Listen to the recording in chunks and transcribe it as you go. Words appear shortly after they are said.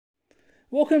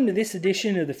Welcome to this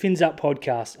edition of the Fins Up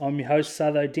podcast. I'm your host,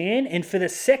 Sutho Dan, and for the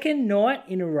second night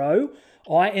in a row,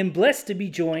 I am blessed to be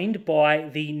joined by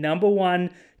the number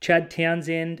one Chad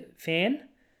Townsend fan,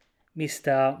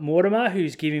 Mr. Mortimer,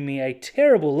 who's giving me a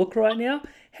terrible look right now.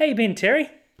 How you been, Terry?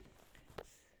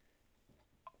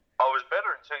 I was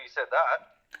better until you said that.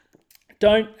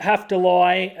 Don't have to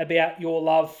lie about your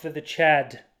love for the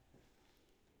Chad.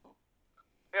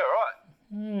 Yeah, right.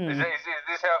 Is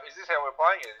this how we're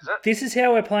playing it, is it? This is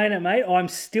how we're playing it, mate. I'm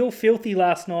still filthy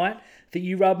last night that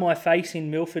you rubbed my face in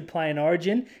Milford playing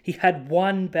Origin. He had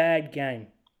one bad game.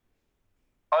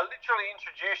 I literally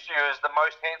introduced you as the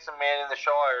most handsome man in the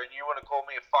Shire, and you want to call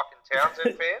me a fucking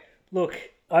Townsend fan? Look,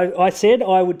 I said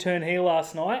I would turn heel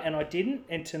last night, and I didn't.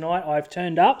 And tonight I've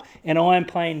turned up, and I am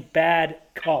playing bad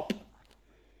cop.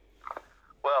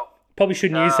 Well, Probably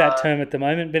shouldn't use that term at the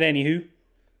moment, but anywho.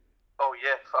 oh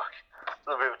yeah, fuck. It's a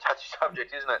little bit of a touchy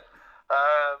subject, isn't it?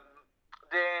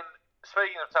 Dan,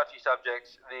 speaking of touchy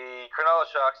subjects, the Cronulla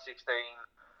Sharks 16,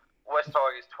 West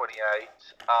Tigers 28.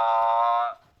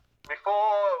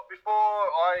 Before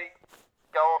I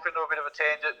go off into a bit of a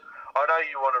tangent, I know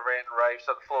you want to rant and rave,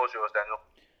 so the floor's yours, Daniel.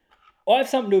 I have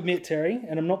something to admit, Terry,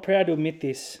 and I'm not proud to admit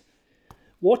this.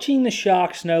 Watching the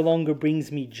Sharks no longer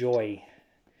brings me joy.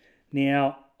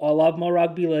 Now, I love my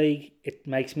rugby league. It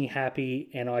makes me happy,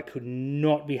 and I could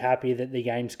not be happier that the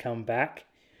game's come back.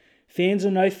 Fans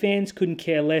or no fans, couldn't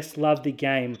care less, love the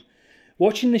game.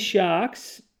 Watching the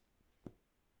Sharks,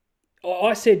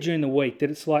 I said during the week that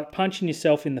it's like punching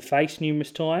yourself in the face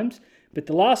numerous times, but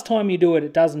the last time you do it,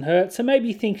 it doesn't hurt, so maybe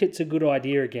you think it's a good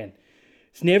idea again.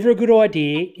 It's never a good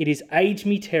idea. It has aged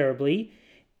me terribly,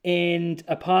 and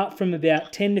apart from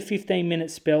about 10 to 15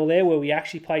 minute spell there where we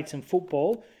actually played some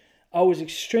football, I was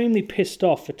extremely pissed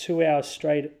off for 2 hours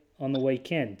straight on the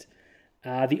weekend.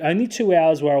 The only 2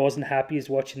 hours where I wasn't happy is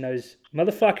watching those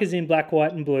motherfuckers in black,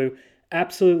 white and blue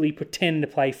absolutely pretend to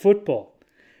play football.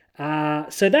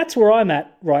 So that's where I'm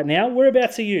at right now.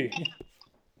 Whereabouts are you?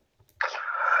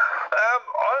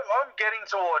 I'm getting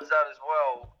towards that as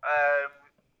well.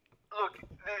 Look,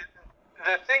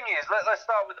 the thing is, let's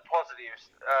start with the positives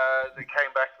that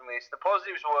came back from this. The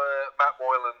positives were Matt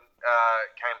Moylan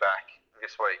came back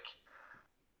this week.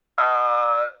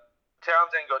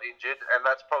 Townsend got injured, and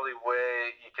that's probably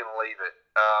where you can leave it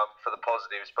for the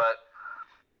positives. But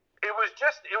it was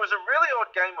a really odd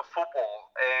game of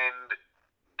football, and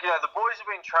the boys have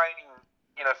been training,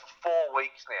 for 4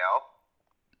 weeks now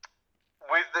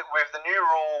with the new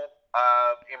rule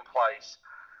in place,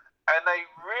 and they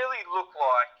really look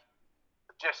like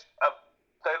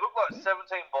they look like 17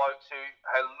 blokes who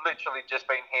had literally just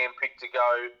been handpicked to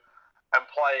go and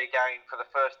play a game for the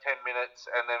first 10 minutes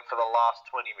and then for the last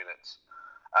 20 minutes.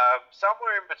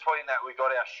 Somewhere in between that, we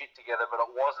got our shit together, but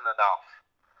it wasn't enough.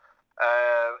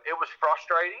 It was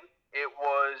frustrating. It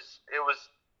was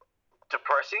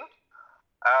depressing.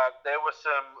 There were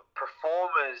some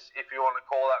performers, if you want to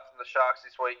call that, from the Sharks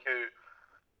this week who,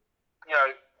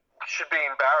 should be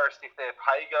embarrassed if their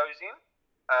pay goes in.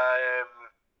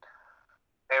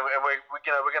 And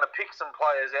we're going to pick some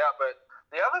players out, but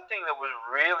the other thing that was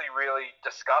really, really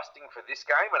disgusting for this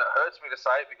game, and it hurts me to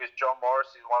say it because John Morris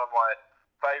is one of my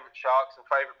favourite Sharks and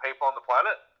favourite people on the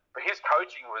planet, but his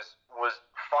coaching was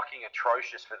fucking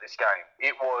atrocious for this game.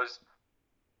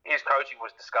 His coaching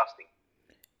was disgusting.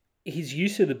 His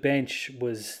use of the bench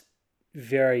was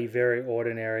very, very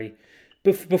ordinary.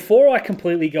 Before I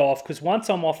completely go off, because once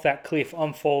I'm off that cliff,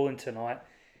 I'm falling tonight.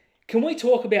 Can we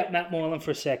talk about Matt Moylan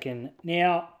for a second?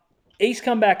 Now, he's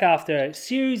come back after a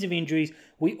series of injuries.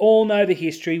 We all know the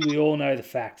history. We all know the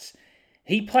facts.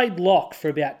 He played lock for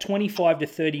about 25 to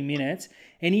 30 minutes,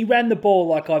 and he ran the ball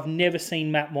like I've never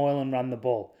seen Matt Moylan run the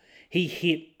ball. He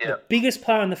hit the biggest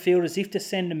player on the field as if to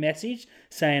send a message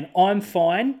saying, I'm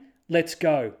fine, let's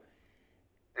go.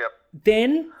 Yep.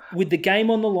 Then, with the game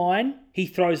on the line, he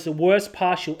throws the worst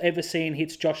pass you'll ever see and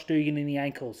hits Josh Dugan in the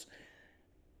ankles.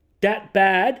 That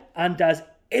bad undoes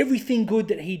everything good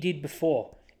that he did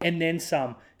before, and then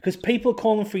some. Because people are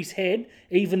calling for his head,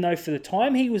 even though for the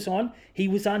time he was on, he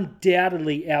was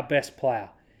undoubtedly our best player.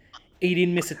 He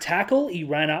didn't miss a tackle, he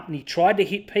ran up and he tried to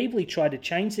hit people, he tried to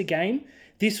change the game.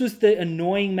 This was the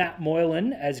annoying Matt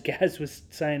Moylan, as Gaz was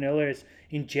saying earlier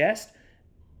in jest,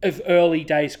 of early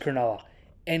days Cronulla.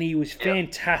 And he was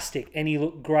fantastic and he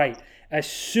looked great. As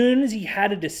soon as he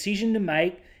had a decision to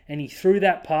make and he threw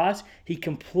that pass, he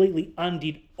completely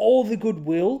undid all the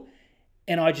goodwill,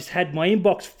 and I just had my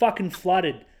inbox fucking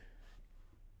flooded.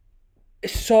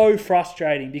 It's so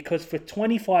frustrating because for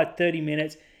 25, 30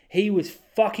 minutes, he was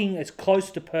fucking as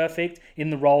close to perfect in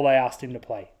the role they asked him to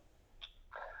play.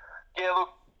 Yeah, look,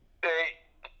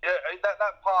 that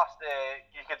pass there,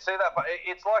 you could see that.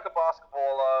 It's like a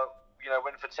basketballer,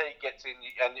 when fatigue gets in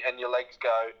and your legs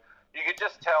go, you could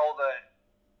just tell that,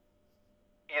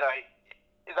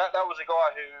 that was a guy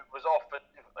who was off for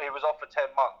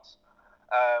 10 months.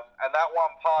 And that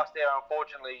one pass there,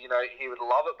 unfortunately, he would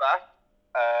love it back.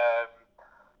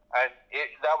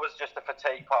 That was just a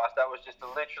fatigue pass. That was just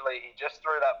literally, he just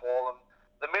threw that ball, and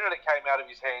the minute it came out of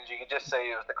his hands, you could just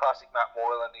see it was the classic Matt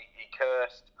Moylan. He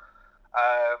cursed.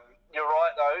 You're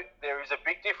right, though. There is a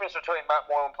big difference between Matt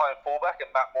Moylan playing fullback and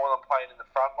Matt Moylan playing in the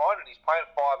front line, and he's playing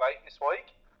 5'8" this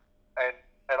week.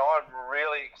 And I'm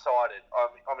really excited.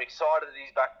 I'm excited that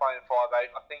he's back playing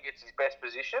 5'8". I think it's his best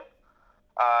position.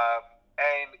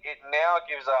 And it now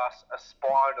gives us a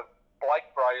spine of Blake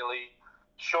Brayley,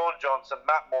 Sean Johnson,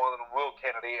 Matt Moylan, and Will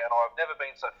Kennedy, and I've never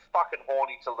been so fucking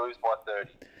horny to lose by 30.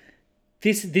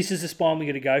 This is the spine we're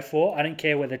going to go for. I don't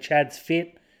care whether Chad's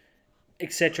fit,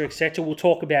 etc., etc. We'll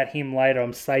talk about him later.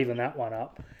 I'm saving that one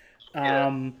up.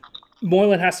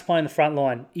 Moylan has to play in the front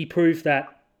line. He proved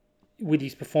that with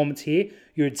his performance here.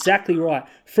 You're exactly right.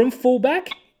 From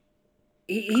fullback,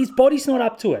 his body's not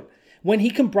up to it. When he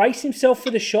can brace himself for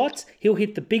the shots, he'll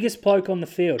hit the biggest bloke on the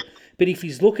field. But if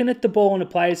he's looking at the ball and the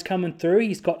player's coming through,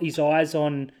 he's got his eyes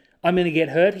on, I'm going to get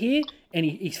hurt here, and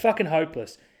he's fucking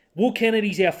hopeless. Will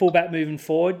Kennedy's our fullback moving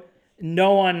forward.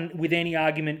 No one with any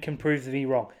argument can prove me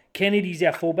wrong. Kennedy's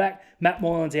our fullback. Matt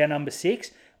Moylan's our number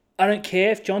 6. I don't care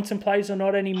if Johnson plays or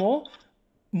not anymore.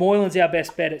 Moylan's our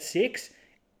best bet at 6.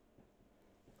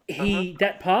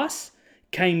 That pass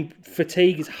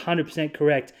fatigue is 100%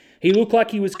 correct. He looked like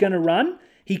he was going to run.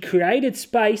 He created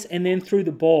space and then threw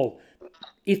the ball.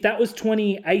 If that was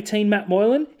 2018 Matt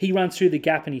Moylan, he runs through the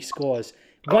gap and he scores.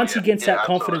 Once he gets that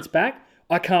confidence back,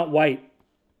 I can't wait.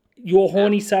 You're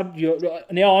horny, sub.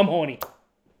 Now I'm horny.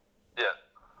 Yeah.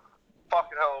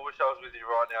 Fucking hell, I wish I was with you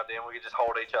right now, Dan. We could just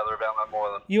hold each other about Matt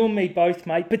Moylan. You and me both,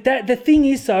 mate. But the thing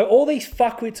is, though, all these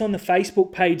fuckwits on the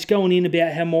Facebook page going in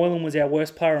about how Moylan was our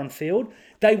worst player on field,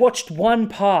 they watched one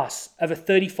pass of a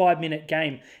 35-minute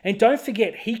game. And don't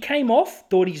forget, he came off,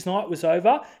 thought his night was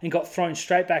over, and got thrown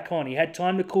straight back on. He had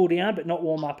time to cool down, but not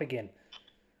warm up again.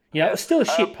 It was still a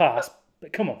shit pass,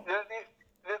 but come on.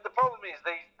 The problem is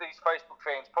these Facebook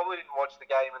fans probably didn't watch the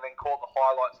game and then caught the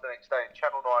highlights the next day, and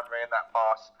Channel 9 ran that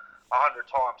pass 100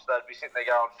 times, so they'd be sitting there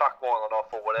going, fuck Moylan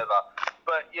off or whatever.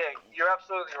 But, yeah, you're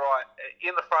absolutely right.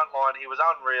 In the front line, he was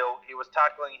unreal. He was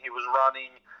tackling, he was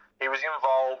running, he was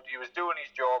involved, he was doing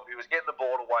his job, he was getting the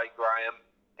ball away, Graham.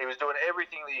 He was doing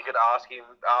everything that you could ask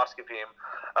of him.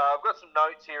 I've got some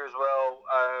notes here as well.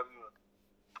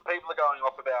 People are going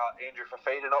off about Andrew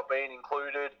Fafita not being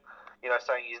included,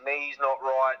 saying his knee's not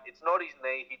right. It's not his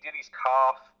knee. He did his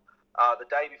calf the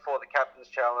day before the Captain's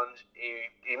Challenge.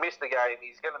 He missed the game.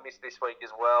 He's going to miss this week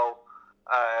as well.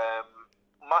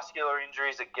 Muscular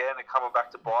injuries, again, are coming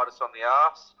back to bite us on the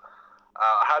arse.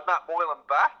 I had Matt Moylan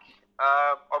back.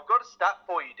 I've got a stat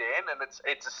for you, Dan, and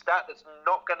it's a stat that's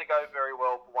not going to go very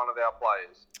well for one of our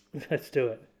players. Let's do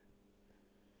it.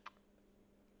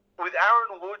 With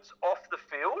Aaron Woods off the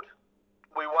field,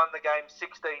 we won the game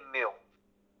 16-0.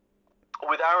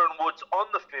 With Aaron Woods on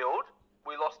the field,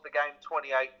 we lost the game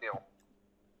 28-0.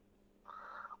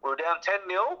 We were down 10-0,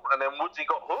 and then Woodsy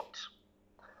got hooked.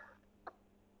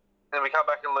 Then we come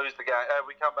back and lose the game.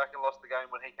 We come back and lost the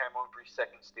game when he came on for his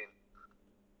second stint.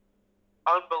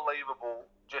 Unbelievable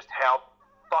just how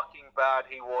fucking bad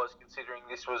he was, considering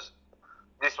this was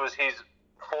his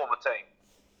former team.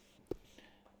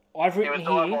 I've written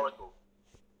here,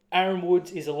 Aaron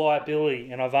Woods is a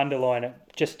liability, and I've underlined it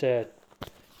just to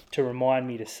remind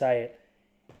me to say it.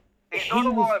 He's not a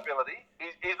liability.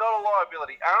 He's not a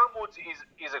liability. Aaron Woods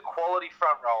is a quality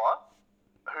front rower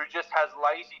who just has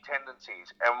lazy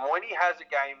tendencies. And when he has a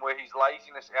game where his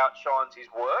laziness outshines his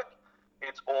work,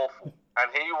 it's awful. And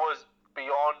he was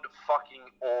beyond fucking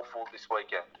awful this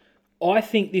weekend. I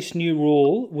think this new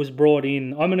rule was brought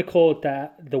in, I'm going to call it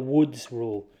the Woods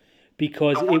rule,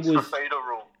 because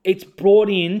it's brought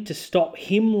in to stop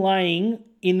him laying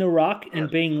in the ruck and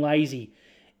being lazy.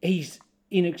 He's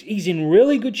in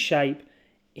really good shape.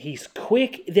 He's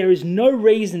quick. There is no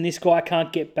reason this guy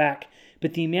can't get back.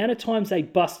 But the amount of times they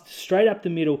bust straight up the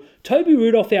middle, Toby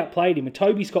Rudolph outplayed him, and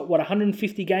Toby's got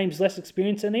 150 games less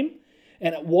experience than him,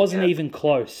 and it wasn't even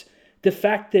close. The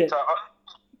fact that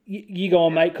you go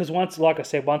on, mate, because once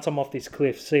I'm off this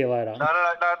cliff, see you later. No,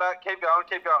 keep going,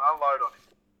 unload on him.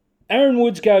 Aaron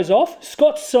Woods goes off.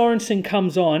 Scott Sorensen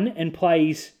comes on and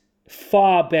plays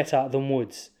far better than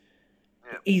Woods.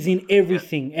 He's in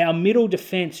everything. Our middle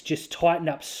defence just tightened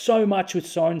up so much with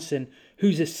Sorensen,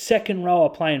 who's a second rower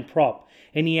playing prop,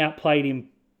 and he outplayed him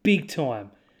big time.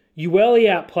 Ueli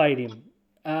outplayed him.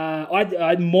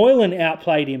 Moylan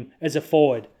outplayed him as a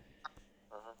forward.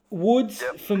 Woods,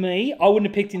 Yep. for me, I wouldn't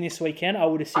have picked him this weekend. I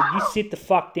would have said, you sit the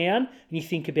fuck down and you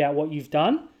think about what you've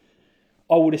done.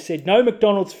 I would have said, no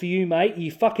McDonald's for you, mate.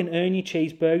 You fucking earn your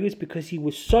cheeseburgers, because he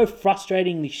was so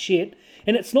frustratingly shit.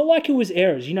 And it's not like it was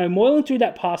errors. You know, Moylan threw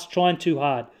that pass trying too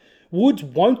hard. Woods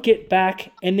won't get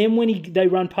back, and then when they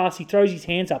run past, he throws his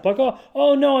hands up like,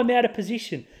 oh no, I'm out of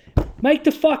position. Make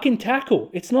the fucking tackle.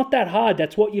 It's not that hard.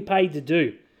 That's what you're paid to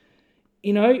do.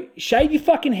 You know, shave your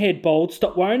fucking head bald,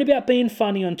 stop worrying about being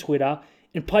funny on Twitter,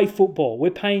 and play football.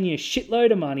 We're paying you a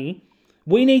shitload of money.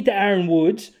 We need the Aaron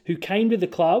Woods who came to the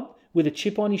club with a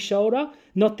chip on his shoulder,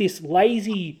 not this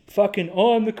lazy fucking,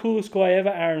 I'm the coolest guy ever,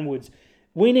 Aaron Woods.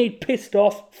 We need pissed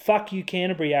off, fuck you,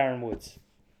 Canterbury, Aaron Woods.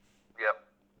 Yep.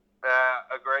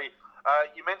 Agree.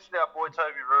 You mentioned our boy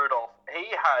Toby Rudolph. He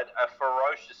had a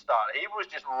ferocious start. He was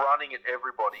just running at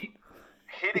everybody,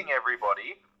 hitting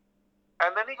everybody,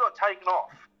 and then he got taken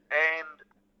off. And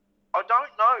I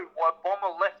don't know why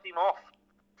Bomber left him off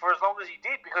for as long as he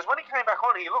did, because when he came back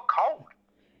on, he looked cold.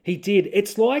 He did.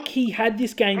 It's like he had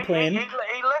this game plan.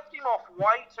 He left him off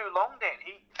way too long, Dan.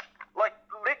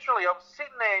 Literally, I'm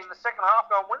sitting there in the second half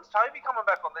going, when's Toby coming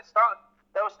back on?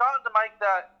 They were starting to make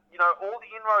that, all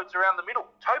the inroads around the middle.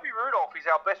 Toby Rudolph is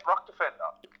our best ruck defender,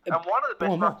 and one of the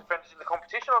best ruck defenders in the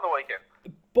competition on the weekend.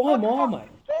 By a mile, mate.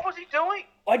 What was he doing?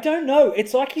 I don't know.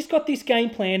 It's like he's got this game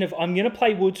plan of, I'm going to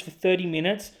play Woods for 30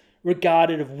 minutes,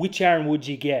 regarded of which Aaron Woods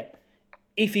you get.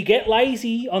 If you get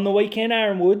lazy on the weekend,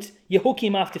 Aaron Woods, you hook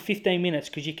him after 15 minutes,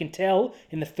 because you can tell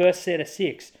in the first set of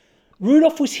 6.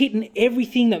 Rudolph was hitting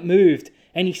everything that moved,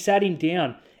 and he sat him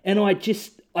down. And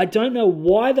I don't know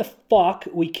why the fuck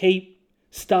we keep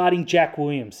starting Jack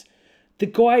Williams. The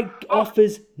guy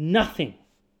offers nothing.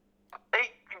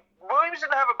 Williams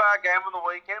didn't have a bad game on the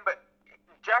weekend, but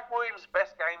Jack Williams'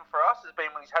 best game for us has been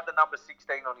when he's had the number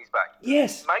 16 on his back.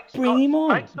 Yes, bring him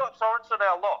on. Make Scott Sorensen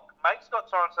our lock. Make Scott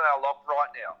Sorensen our lock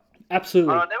right now.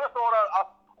 Absolutely. I never thought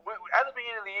at the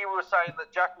beginning of the year we were saying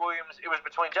that Jack Williams, it was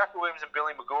between Jack Williams and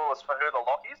Billy Magoulas for who the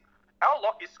lock is. Our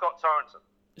lock is Scott Sorensen.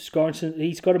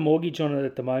 He's got a mortgage on it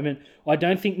at the moment. I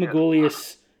don't think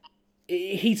Magoulias.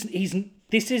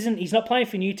 He's not playing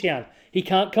for Newtown. He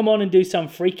can't come on and do some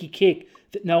freaky kick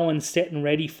that no one's setting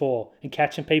ready for and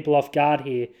catching people off guard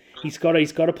here. He's got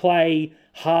to play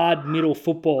hard middle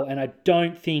football, and I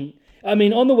don't think. I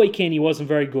mean, on the weekend he wasn't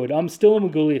very good. I'm still a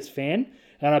Magoulias fan,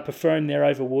 and I prefer him there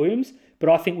over Williams. But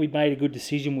I think we've made a good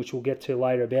decision, which we'll get to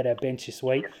later, about our bench this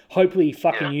week. Hopefully he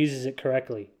fucking uses it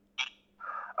correctly.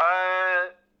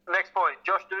 Next point,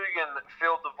 Josh Dugan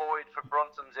filled the void for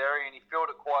Bronson Xerri, and he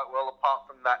filled it quite well apart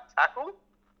from that tackle,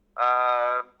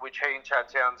 which he and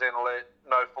Chad Townsend let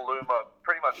Nofaluma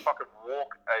pretty much fucking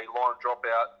walk a line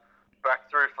dropout back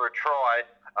through for a try.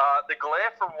 The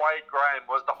glare from Wade Graham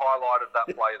was the highlight of that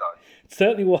play, though. It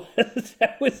certainly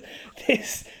was.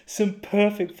 There's some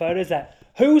perfect photos of that.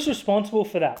 Who was responsible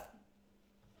for that?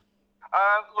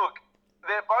 Look,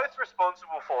 they're both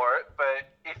responsible for it,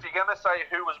 but if you're going to say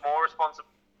who was more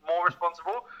responsible,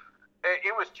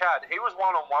 it was Chad. He was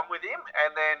one-on-one with him,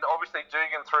 and then obviously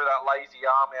Dugan threw that lazy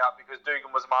arm out because Dugan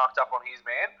was marked up on his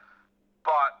man.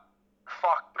 But,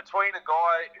 between a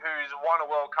guy who's won a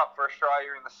World Cup for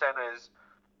Australia in the centres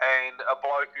and a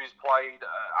bloke who's played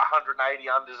 180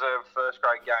 undeserved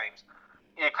first-grade games,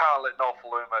 you can't let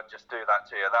Nofaluma just do that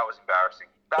to you. That was embarrassing.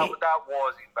 That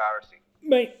was embarrassing.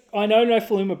 Mate, I know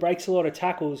Nofaluma breaks a lot of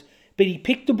tackles, but he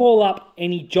picked the ball up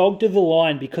and he jogged to the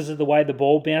line because of the way the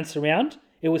ball bounced around.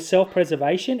 It was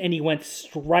self-preservation, and he went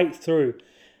straight through.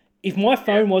 If my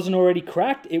phone wasn't already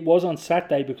cracked, it was on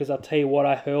Saturday, because I'll tell you what,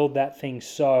 I hurled that thing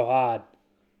so hard.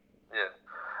 Yeah.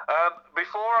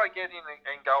 Before I get in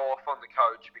and go off on the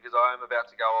coach, because I am about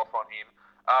to go off on him,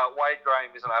 Wade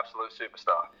Graham is an absolute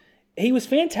superstar. He was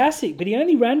fantastic, but he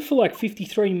only ran for like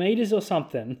 53 metres or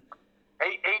something.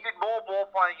 He did more ball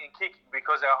playing and kicking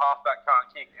because our halfback can't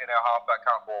kick and our halfback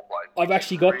can't ball play. I've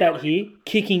actually got that here,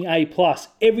 kicking A+.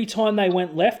 Every time they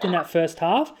went left in that first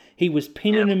half, he was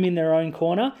pinning them in their own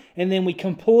corner, and then we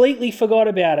completely forgot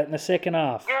about it in the second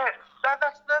half. Yeah,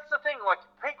 that's the thing. Like,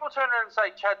 people turn around and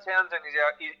say Chad Townsend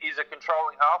is a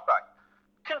controlling halfback.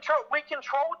 We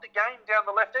controlled the game down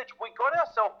the left edge. We got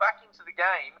ourselves back into the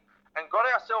game and got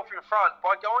ourselves in front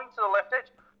by going to the left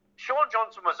edge. Sean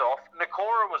Johnson was off,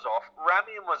 Nakora was off,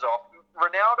 Ramian was off,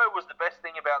 Ronaldo was the best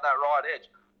thing about that right edge.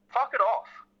 Fuck it off.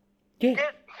 Yeah.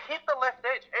 Hit the left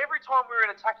edge. Every time we were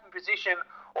in attacking position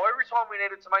or every time we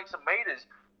needed to make some meters,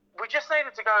 we just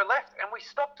needed to go left, and we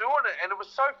stopped doing it, and it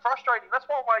was so frustrating. That's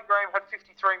why Wade Graham had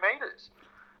 53 meters.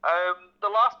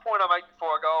 The last point I make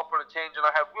before I go off on a tangent,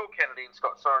 I have Will Kennedy and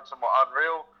Scott Sorensen were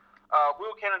unreal.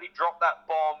 Will Kennedy dropped that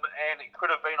bomb, and it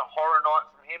could have been a horror night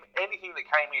from him. Anything that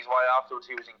came his way afterwards,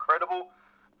 he was incredible.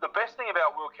 The best thing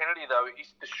about Will Kennedy, though,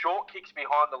 is the short kicks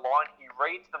behind the line. He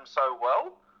reads them so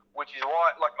well, which is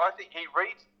why, I think he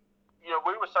reads.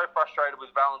 We were so frustrated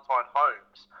with Valentine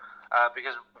Holmes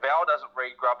because Val doesn't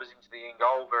read grubbers into the end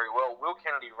goal very well. Will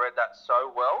Kennedy read that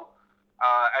so well,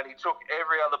 and he took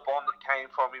every other bomb that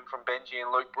came from him from Benji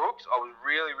and Luke Brooks. I was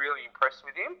really, really impressed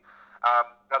with him.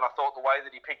 And I thought the way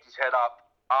that he picked his head up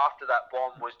after that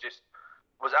bomb was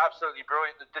absolutely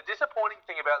brilliant. The disappointing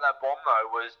thing about that bomb, though,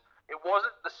 was it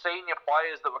wasn't the senior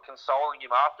players that were consoling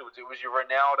him afterwards. It was your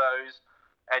Ronaldos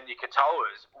and your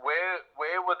Katoas.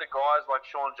 Where were the guys like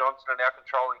Sean Johnson and our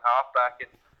controlling halfback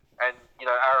and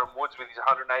Aaron Woods with his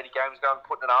 180 games going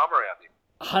putting an arm around him?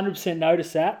 100%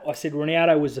 noticed that. I said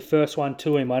Ronaldo was the first one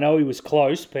to him. I know he was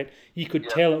close, but you could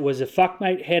tell it was a fuck,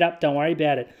 mate, head up, don't worry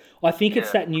about it. I think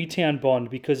it's that Newtown bond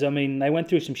because, they went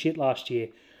through some shit last year.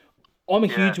 I'm a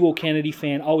huge Will Kennedy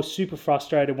fan. I was super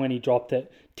frustrated when he dropped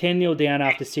it. 10-0 down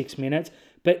after 6 minutes.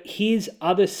 But his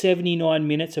other 79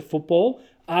 minutes of football,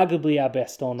 arguably our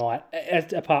best all night,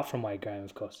 apart from Wade Graham,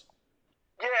 of course.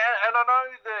 Yeah, and I know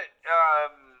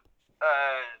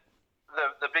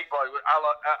that the big bloke,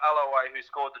 Alloway, who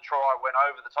scored the try, went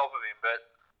over the top of him. But,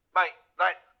 mate,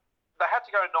 they had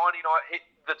to go 99.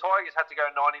 The Tigers had to go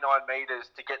 99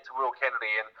 metres to get to Will Kennedy,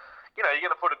 and you're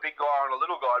going to put a big guy on a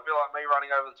little guy. It'd be like me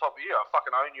running over the top of you. I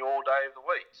fucking own you all day of the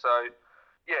week. So,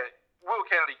 yeah, Will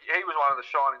Kennedy, he was one of the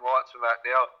shining lights from that.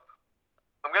 Now,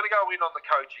 I'm going to go in on the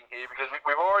coaching here because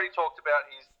we've already talked about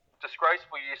his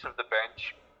disgraceful use of the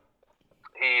bench,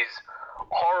 his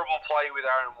horrible play with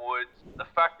Aaron Woods, the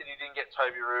fact that he didn't get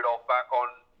Toby Rudolph back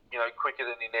on, quicker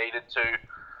than he needed to.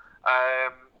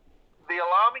 The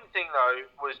alarming thing, though,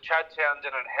 was Chad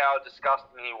Townsend and how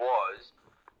disgusting he was.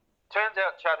 Turns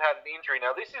out Chad had an injury.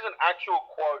 Now, this is an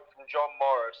actual quote from John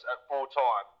Morris at full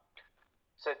time.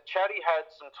 Said, Chaddy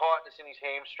had some tightness in his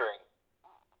hamstring.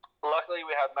 Luckily,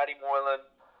 we had Matty Moylan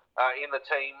in the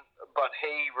team, but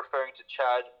he, referring to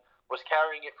Chad, was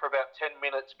carrying it for about 10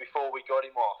 minutes before we got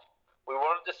him off. We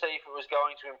wanted to see if it was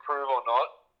going to improve or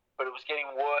not, but it was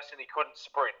getting worse and he couldn't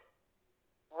sprint.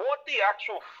 What the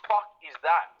actual fuck is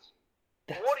that?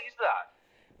 What is that?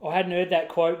 I hadn't heard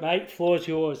that quote, mate. Floor's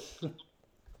yours.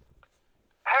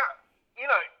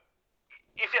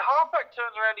 If your halfback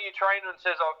turns around to your trainer and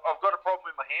says, I've got a problem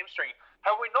with my hamstring,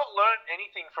 have we not learned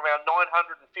anything from our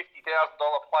 $950,000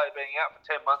 player being out for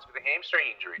 10 months with a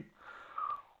hamstring injury?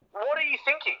 What are you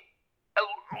thinking?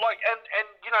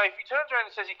 If he turns around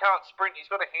and says he can't sprint, he's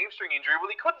got a hamstring injury, well,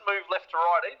 he couldn't move left to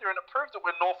right either, and it proved that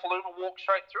when Norfoluma walked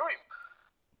straight through him.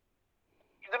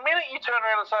 The minute you turn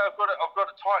around and say, I've got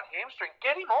a tight hamstring,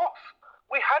 get him off.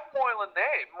 We had Moylan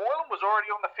there. Moylan was already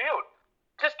on the field.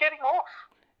 Just get him off.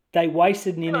 They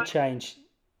wasted an interchange.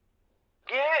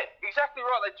 Yeah, exactly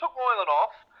right. They took Moylan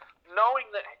off,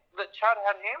 knowing that Chad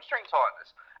had hamstring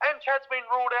tightness. And Chad's been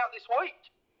ruled out this week.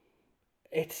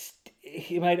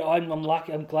 Mate, I'm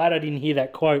lucky. I'm glad I didn't hear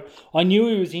that quote. I knew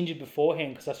he was injured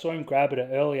beforehand because I saw him grab it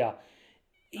earlier.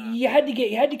 You had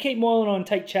to keep Moylan on and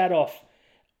take Chad off.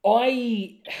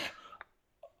 I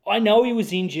know he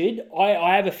was injured.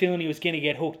 I have a feeling he was going to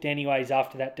get hooked anyways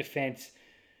after that defence.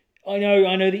 I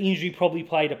know the injury probably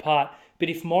played a part, but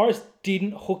if Morris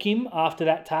didn't hook him after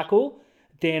that tackle,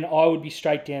 then I would be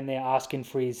straight down there asking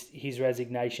for his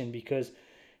resignation because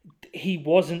he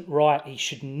wasn't right. He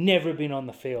should never have been on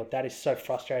the field. That is so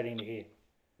frustrating to hear.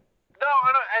 No,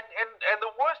 I know, and the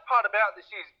worst part about this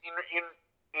is in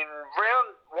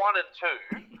round 1 and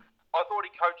 2, I thought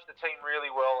he coached the team really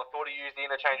well. I thought he used the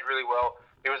interchange really well.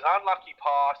 It was an unlucky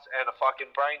pass and a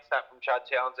fucking brain snap from Chad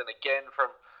Townsend again from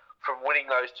winning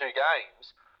those 2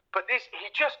 games. But he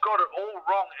just got it all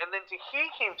wrong. And then to hear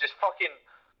him just fucking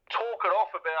talk it off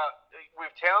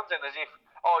with Townsend as if,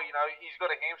 he's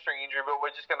got a hamstring injury, but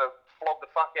we're just going to flog the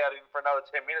fuck out of him for another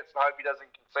 10 minutes and hope he doesn't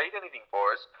concede anything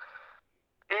for us.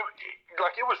 It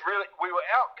was really, we were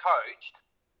out-coached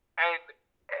and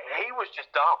he was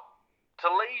just dumb. To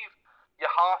leave your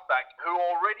halfback, who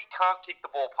already can't kick the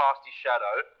ball past his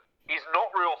shadow, is not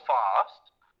real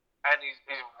fast, and is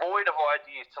void of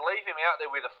ideas, to leave him out there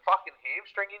with a fucking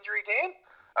hamstring injury, Dan,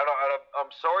 and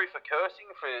I'm sorry for cursing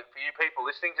for you people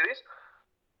listening to this,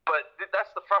 but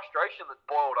that's the frustration that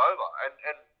boiled over,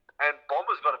 and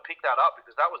Bomber's got to pick that up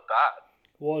because that was bad.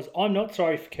 I'm not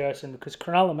sorry for cursing because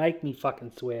Cronulla make me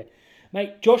fucking swear.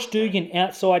 Mate, Josh Dugan,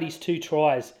 outside his 2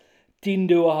 tries,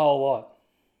 didn't do a whole lot.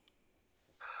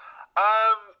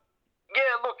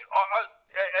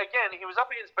 Again, he was up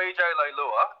against BJ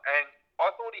Leilua, and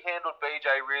I thought he handled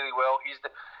BJ really well. His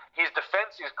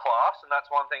defence is class, and that's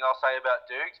one thing I'll say about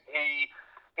Dukes. He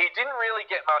he didn't really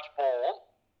get much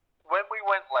ball. When we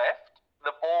went left,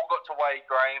 the ball got to Wade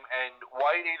Graham, and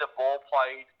Wade either ball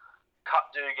played, cut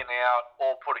Dugan out,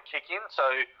 or put a kick in. So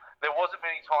there wasn't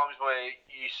many times where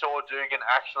you saw Dugan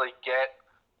actually get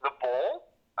the ball,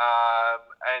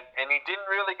 and he didn't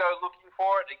really go looking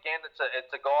for it. Again, it's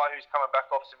a guy who's coming back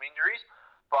off some injuries,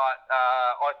 but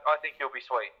I think he'll be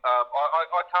sweet.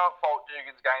 I can't fault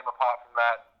Dugan's game apart from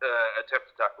that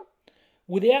attempted tackle.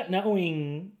 Without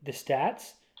knowing the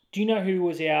stats, do you know who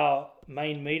was our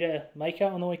main meter maker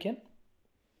on the weekend?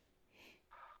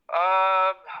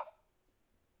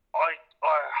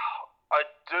 I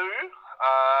do.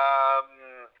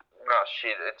 Oh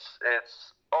shit,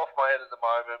 it's off my head at the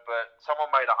moment, but someone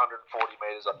made 140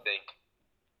 meters, I think.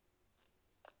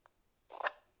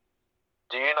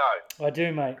 Do you know? I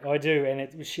do, mate. I do, and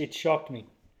it shocked me.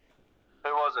 Who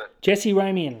was it? Jesse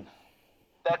Ramian.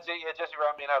 That's it. Yeah, Jesse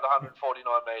Ramian had 149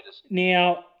 meters.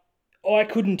 Now, I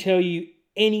couldn't tell you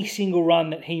any single run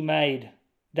that he made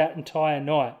that entire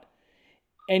night.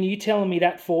 And you telling me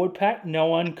that forward pack, no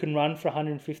one can run for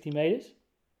 150 metres?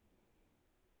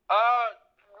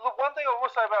 Look, one thing I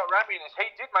will say about Ramian is he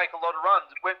did make a lot of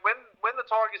runs. When the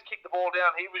Tigers kicked the ball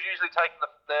down, he was usually taking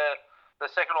the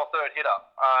second or third hitter.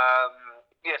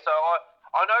 So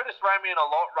I noticed Ramian a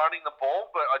lot running the ball,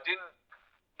 but I didn't.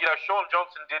 Shaun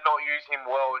Johnson did not use him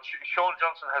well. Shaun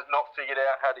Johnson has not figured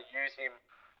out how to use him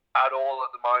at all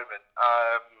at the moment.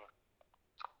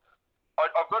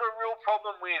 I've got a real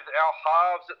problem with our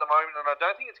halves at the moment, and I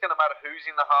don't think it's going to matter who's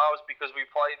in the halves because we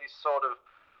play this sort of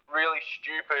really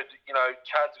stupid,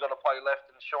 Chad's got to play left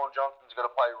and Shaun Johnson's got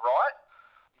to play right.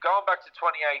 Going back to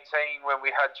 2018 when we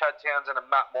had Chad Townsend and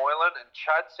Matt Moylan, and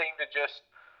Chad seemed to just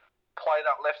play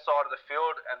that left side of the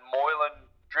field, and Moylan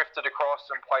drifted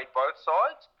across and played both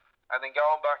sides. And then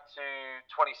going back to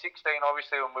 2016,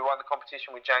 obviously, when we won the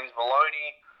competition with James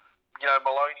Maloney,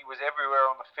 Maloney was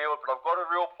everywhere on the field, but I've got a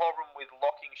real problem with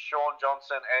locking Shaun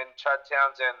Johnson and Chad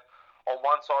Townsend on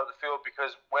one side of the field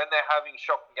because when they're having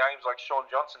shocking games like Shaun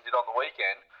Johnson did on the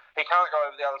weekend, he can't go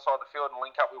over the other side of the field and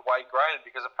link up with Wade Graham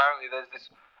because apparently there's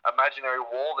this imaginary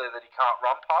wall there that he can't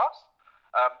run past.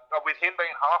 With him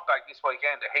being halfback this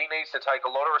weekend, he needs to take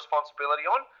a lot of responsibility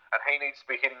on and he needs to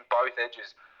be hitting both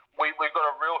edges. We've got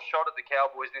a real shot at the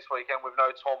Cowboys this weekend with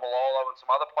no Tom Malolo and some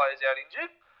other players out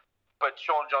injured. But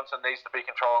Shaun Johnson needs to be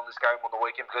controlling this game on the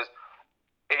weekend because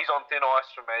he's on thin ice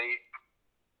for me.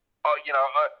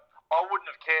 I wouldn't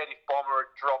have cared if Bomber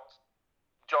had dropped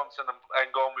Johnson and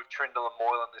gone with Trindle and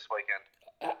Moylan this weekend.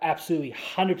 Absolutely,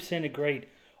 100% agreed.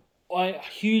 I'm a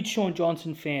huge Shaun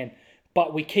Johnson fan,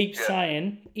 but we keep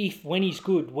saying when he's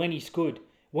good.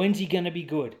 When's he going to be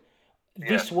good?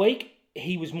 This week,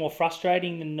 he was more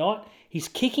frustrating than not. His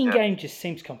kicking game just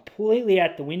seems completely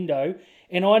out the window,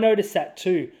 and I noticed that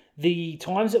too. The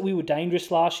times that we were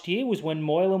dangerous last year was when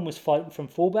Moylan was floating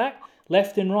from fullback,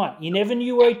 left and right. You never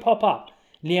knew where he'd pop up.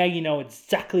 Now you know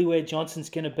exactly where Johnson's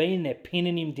going to be and they're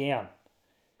pinning him down.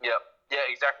 Yeah,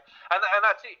 exactly. And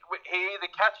that's it. He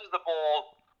either catches the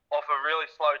ball off a really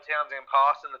slow Townsend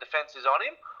pass and the defence is on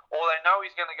him, or they know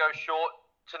he's going to go short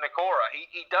to Nakora.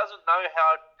 He doesn't know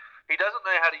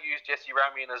how to use Jesse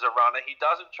Ramian as a runner. He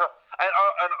doesn't try. And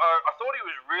I thought he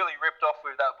was really ripped off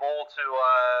with that ball to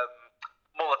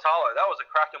Mulatalo. That was a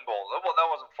cracking ball. That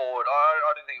wasn't forward.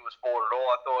 I didn't think it was forward at all.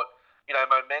 I thought,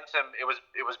 momentum, it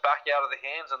was back out of the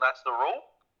hands, and that's the rule.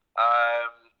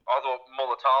 I thought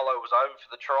Mulatalo was over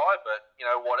for the try, but,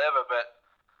 whatever. But,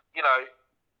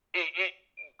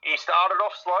 he started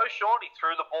off slow, Sean. He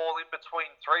threw the ball in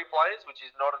between three players, which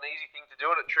is not an easy thing to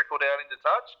do, and it trickled out into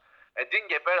touch. It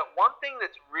didn't get better. One thing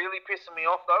that's really pissing me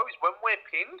off, though, is when we're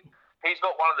pinned, he's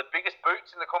got one of the biggest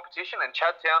boots in the competition, and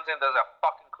Chad Townsend does our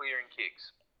fucking clearing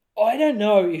kicks. I don't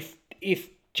know if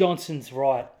Johnson's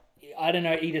right. I don't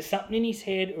know, either something in his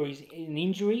head or he's an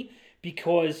injury,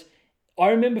 because I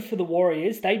remember for the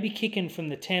Warriors, they'd be kicking from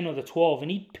the 10 or the 12, and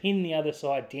he'd pin the other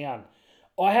side down.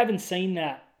 I haven't seen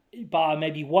that bar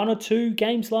maybe one or two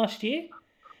games last year.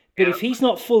 But if he's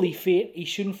not fully fit, he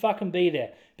shouldn't fucking be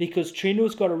there, because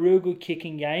Trindle's got a real good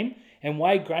kicking game and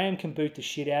Wade Graham can boot the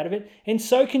shit out of it. And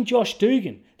so can Josh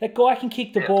Dugan. That guy can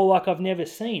kick the ball like I've never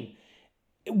seen.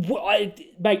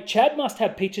 Mate, Chad must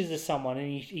have pictures of someone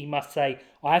and he must say,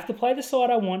 I have to play the side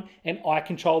I want and I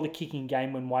control the kicking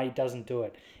game when Wade doesn't do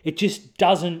it. It just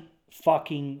doesn't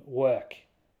fucking work.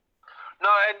 No,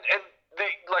 and the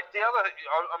other...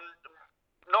 I'm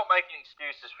not making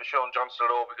excuses for Shaun Johnson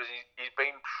at all, because he's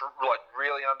been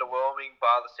really underwhelming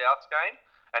bar the Souths game,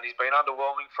 and he's been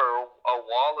underwhelming for a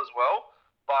while as well.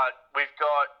 But we've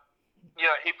got,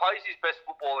 he plays his best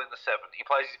football in the 7. He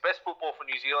plays his best football for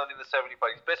New Zealand in the 7. He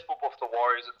plays his best football for the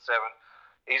Warriors at the 7.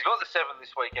 He's got the 7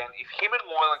 this weekend. If him and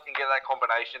Moylan can get that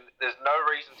combination, there's no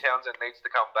reason Townsend needs to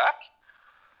come back.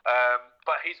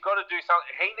 But he's got to do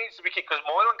something. He needs to be kicked because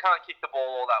Moylan can't kick the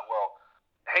ball all that well.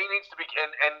 He needs to be,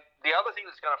 and the other thing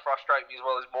that's going to frustrate me as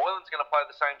well is Moylan's going to play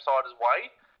the same side as Wade,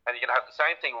 and you're going to have the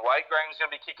same thing. Wade Graham's going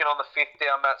to be kicking on the 5th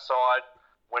down that side.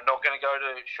 We're not going to go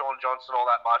to Sean Johnson all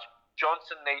that much.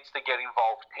 Johnson needs to get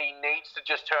involved. He needs to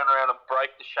just turn around and break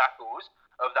the shackles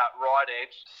of that right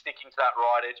edge, sticking to that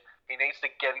right edge. He needs to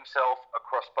get himself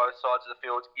across both sides of the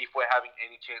field if we're having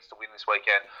any chance to win this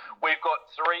weekend. We've got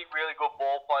 3 really good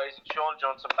ball players, Sean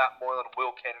Johnson, Matt Moylan, and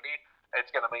Will Kennedy.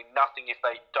 It's going to mean nothing if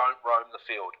they don't roam the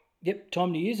field. Yep,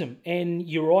 time to use them. And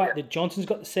you're right that Johnson's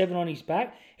got the 7 on his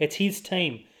back. It's his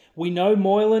team. We know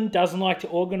Moylan doesn't like to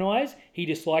organise. He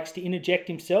just likes to interject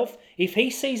himself. If he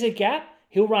sees a gap,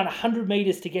 he'll run 100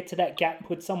 metres to get to that gap and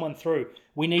put someone through.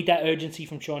 We need that urgency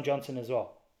from Sean Johnson as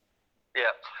well.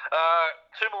 Yeah.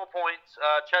 2 more points.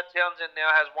 Chad Townsend now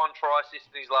has 1 try assist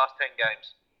in his last 10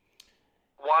 games.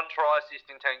 1 try assist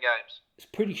in 10 games. It's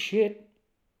pretty shit.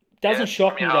 Doesn't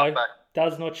shock me, though.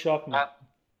 Does not shock me.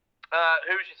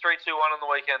 Who was your 3-2-1 on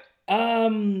the weekend?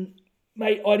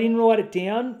 Mate, I didn't write it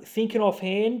down. Thinking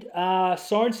offhand,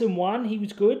 Sorensen 1, he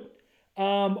was good.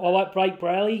 I like Blake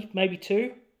Brayley, maybe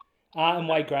 2. And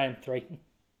Wade Graham, 3.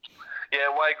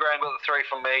 Yeah, Wade Graham got the 3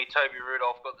 from me. Toby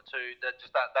Rudolph got the 2. That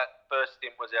first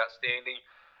stint was outstanding.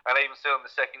 And even still in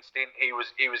the second stint, he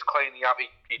was cleaning up.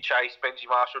 He chased Benji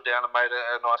Marshall down and made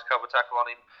a nice cover tackle on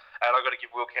him. And I've got to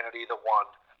give Will Kennedy the 1.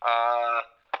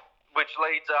 Which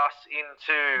leads us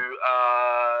into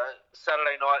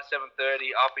Saturday night,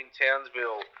 7:30, up in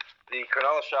Townsville. The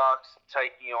Cronulla Sharks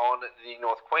taking on the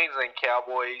North Queensland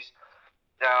Cowboys.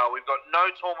 We've got no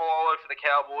Tormalolo for the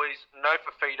Cowboys, no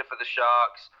Fafita for the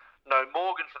Sharks, no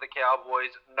Morgan for the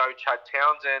Cowboys, no Chad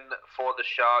Townsend for the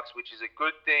Sharks, which is a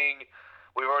good thing.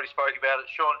 We've already spoke about it.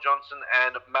 Sean Johnson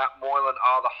and Matt Moylan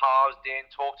are the halves. Dan,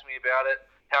 talk to me about it.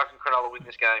 How can Cronulla win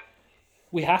this game?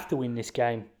 We have to win this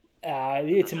game.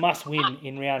 It's a must-win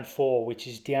in round 4, which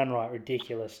is downright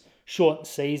ridiculous. Short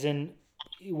season,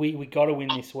 we got to win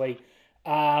this week.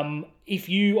 If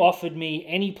you offered me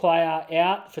any player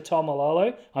out for Tom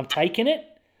Malolo, I'm taking it.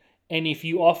 And if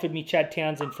you offered me Chad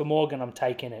Townsend for Morgan, I'm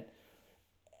taking it.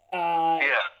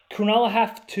 Cronulla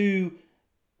have to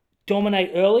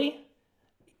dominate early.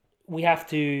 We have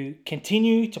to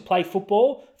continue to play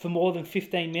football for more than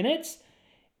 15 minutes.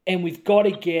 And we've got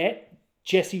to get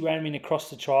Jesse Raymond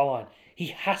across the try line. He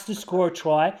has to score a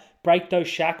try, break those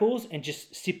shackles, and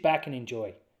just sit back and enjoy.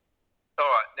 All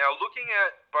right. Now, looking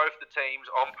at both the teams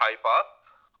on paper,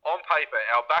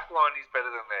 our back line is better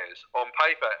than theirs. On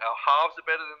paper, our halves are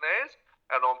better than theirs.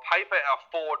 And on paper, our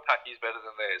forward pack is better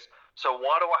than theirs. So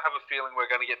why do I have a feeling we're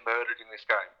going to get murdered in this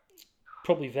game?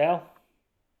 Probably Val.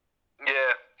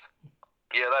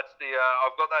 Yeah, that's the...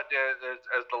 I've got that there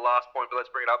as the last point, but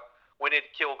let's bring it up. We need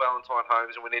to kill Valentine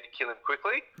Holmes, and we need to kill him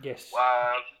quickly. Yes.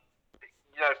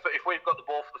 If we've got the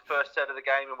ball for the first set of the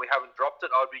game and we haven't dropped it,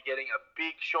 I'd be getting a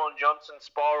big Sean Johnson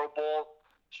spiral ball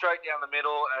straight down the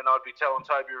middle, and I'd be telling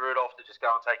Toby Rudolph to just go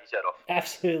and take his head off.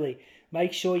 Absolutely.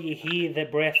 Make sure you hear the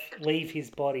breath leave his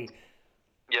body.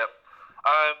 Yep.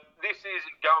 This is,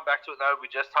 going back to it though, we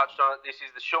just touched on it, this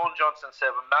is the Sean Johnson 7,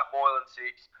 Matt Moylan 6.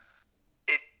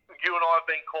 You and I have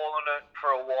been calling it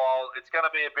for a while. It's going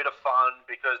to be a bit of fun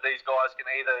because these guys can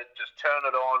either just turn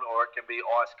it on or it can be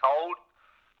ice cold.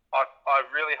 I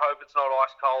really hope it's not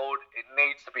ice cold. It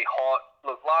needs to be hot.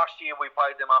 Look, last year we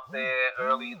played them up there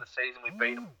early in the season. We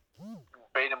beat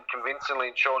them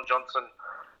convincingly, and Sean Johnson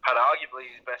had arguably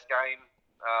his best game,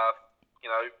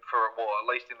 at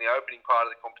least in the opening part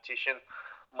of the competition.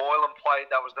 Moylan played.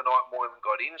 That was the night Moylan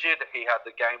got injured. He had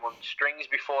the game on strings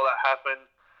before that happened.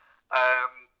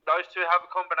 Those two have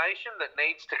a combination that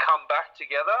needs to come back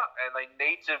together, and they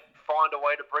need to find a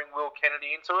way to bring Will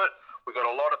Kennedy into it. We've got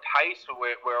a lot of pace.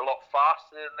 We're a lot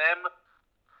faster than them.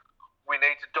 We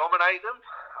need to dominate them,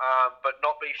 but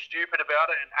not be stupid about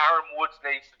it. And Aaron Woods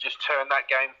needs to just turn that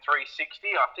game 360.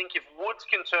 I think if Woods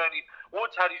can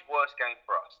Woods had his worst game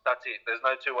for us. That's it. There's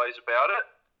no two ways about it.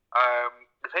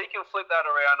 If he can flip that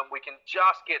around and we can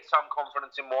just get some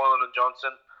confidence in Moylan and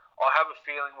Johnson, I have a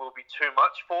feeling will be too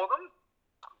much for them.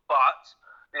 But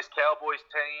this Cowboys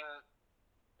team,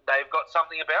 they've got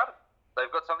something about them.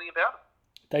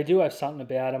 They do have something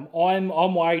about them.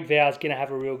 I'm worried Val's going to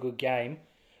have a real good game.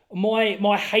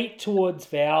 My hate towards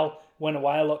Val went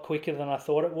away a lot quicker than I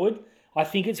thought it would. I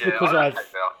think it's because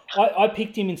I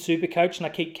picked him in Supercoach and I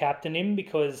keep captaining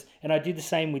him and I did the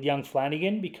same with young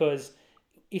Flanagan because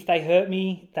if they hurt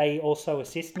me, they also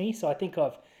assist me. So I think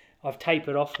I've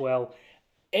tapered off well.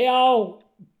 Our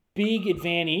big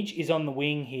advantage is on the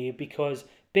wing here because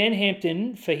Ben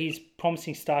Hampton, for his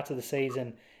promising start to the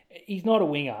season, he's not a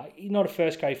winger. He's not a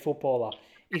first-grade footballer.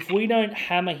 If we don't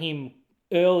hammer him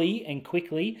early and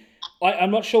quickly,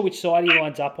 I'm not sure which side he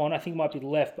lines up on. I think it might be the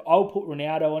left, but I'll put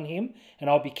Ronaldo on him and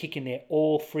I'll be kicking there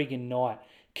all friggin' night.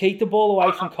 Keep the ball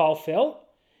away from Kyle Felt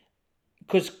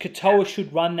because Katoa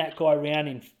should run that guy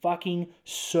around in fucking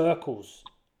circles.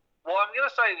 Well, I'm going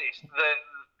to say this.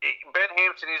 Ben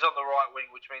Hampton is on the right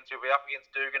wing, which means he'll be up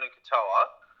against Dugan and Katoa.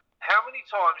 How many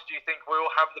times do you think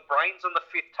we'll have the brains on the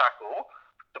fifth tackle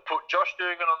to put Josh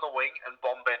Dugan on the wing and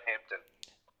bomb Ben Hampton?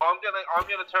 I'm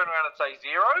gonna turn around and say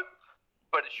 0,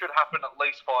 but it should happen at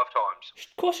least 5 times.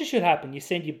 Of course it should happen. You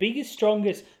send your biggest,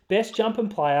 strongest, best jumping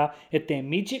player at their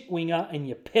midget winger and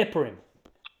you pepper him.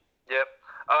 Yep.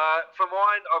 For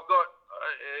mine, I've got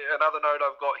another note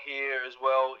I've got here as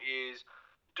well is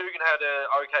Dugan had an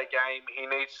okay game. He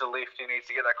needs to lift. He needs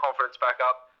to get that confidence back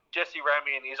up. Jesse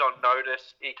Ramian is on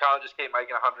notice. He can't just keep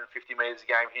making 150 metres a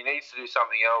game. He needs to do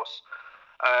something else.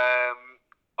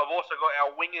 I've also got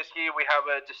our wingers here. We have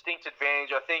a distinct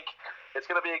advantage. I think it's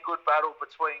going to be a good battle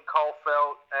between Cole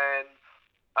Felt and...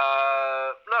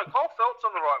 Cole Felt's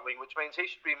on the right wing, which means he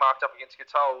should be marked up against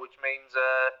Katoa, which means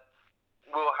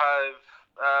we'll have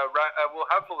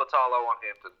Mulatalo on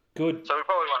Hampton. Good. So we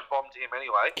probably won't bomb to him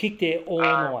anyway. Kick there all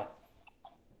night.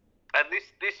 And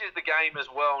this is the game as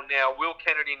well now. Will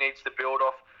Kennedy needs to build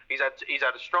off. He's had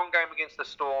a strong game against the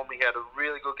Storm. He had a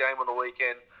really good game on the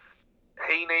weekend.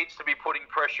 He needs to be putting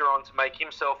pressure on to make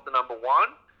himself the number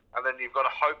one. And then you've got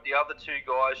to hope the other two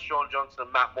guys, Sean Johnson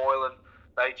and Matt Moylan,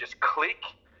 they just click.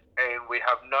 And we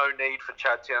have no need for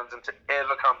Chad Townsend to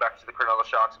ever come back to the Cronulla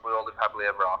Sharks and we all live happily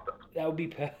ever after. That would be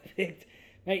perfect.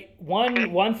 Mate,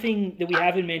 one thing that we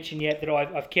haven't mentioned yet that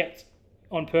I've kept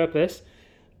on purpose,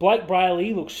 Blake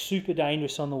Brayley looks super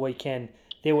dangerous on the weekend.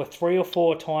 There were 3 or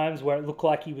 4 times where it looked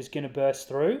like he was going to burst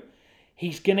through.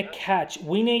 He's going to catch.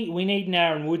 We need an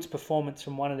Aaron Woods performance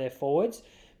from one of their forwards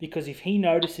because if he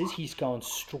notices, he's going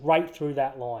straight through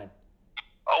that line.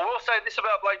 I will say this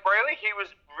about Blake Brayley. He was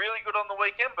really good on the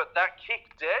weekend, but that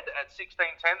kick dead at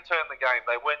 16-10 turned the game.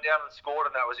 They went down and scored,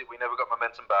 and that was it. We never got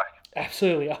momentum back.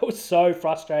 Absolutely. I was so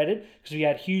frustrated because we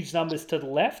had huge numbers to the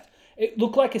left. It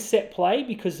looked like a set play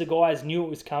because the guys knew it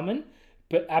was coming,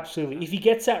 but absolutely. If he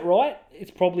gets that right, it's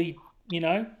probably,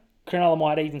 Cronulla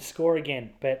might even score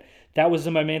again. But that was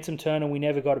the momentum turn and we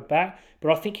never got it back.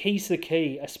 But I think he's the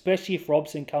key, especially if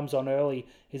Robson comes on early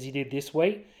as he did this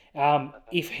week.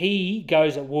 If he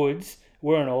goes at Woods,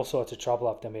 we're in all sorts of trouble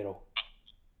up the middle.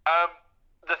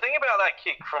 The thing about that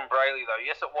kick from Brayley, though,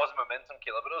 yes, it was a momentum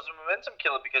killer, but it was a momentum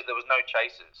killer because there was no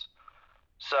chasers.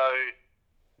 So,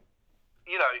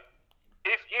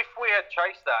 if we had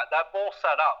chased that ball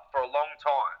sat up for a long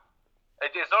time.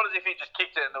 It's not as if he just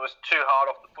kicked it and it was too hard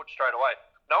off the foot straight away.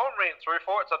 No one ran through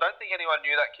for it, so I don't think anyone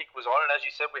knew that kick was on. And as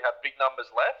you said, we had big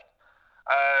numbers left.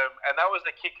 And that was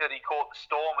the kick that he caught the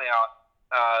Storm out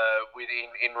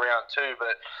in round 2,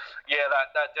 but yeah,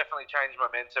 that definitely changed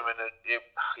momentum, and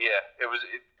it was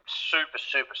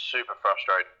super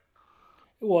frustrating.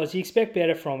 It was. You expect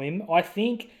better from him. I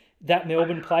think that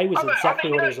Melbourne play was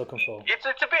exactly what I was looking for. It's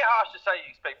a bit harsh to say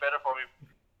you expect better from him.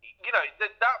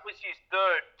 That was his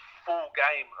 3rd full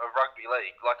game of rugby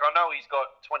league. Like, I know he's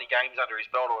got 20 games under his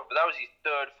belt, but that was his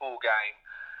 3rd full game.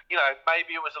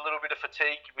 Maybe it was a little bit of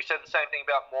fatigue. We said the same thing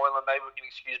about Moylan. Maybe we can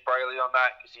excuse Brayley on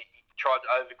that because he tried to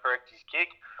overcorrect his kick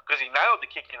because he nailed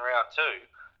the kick in round 2,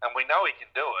 and we know he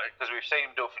can do it because we've seen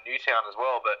him do it for Newtown as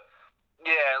well. But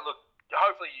yeah, look,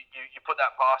 hopefully you put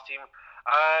that past him.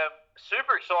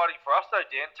 Super exciting for us though,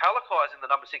 Dan. Talakai's in the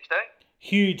number 16.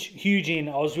 Huge in.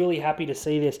 I was really happy to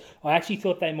see this. I actually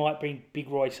thought they might bring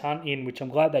Big Royce Hunt in, which I'm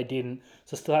glad they didn't.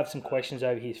 So I still have some questions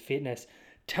over his fitness.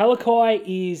 Talakai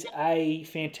is a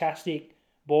fantastic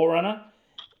ball runner.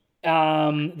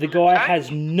 The guy has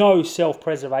no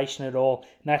self-preservation at all,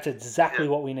 and that's exactly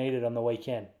what we needed on the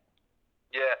weekend.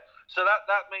 Yeah, so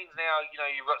that means now,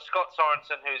 you've got Scott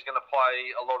Sorensen, who's going to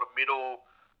play a lot of middle.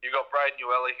 You've got Braden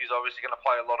Ueli, who's obviously going to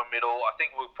play a lot of middle. I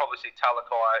think we'll probably see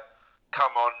Talakai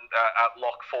come on at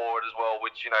lock forward as well,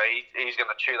 which, he's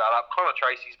going to chew that up. Connor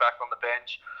Tracy's back on the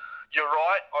bench. You're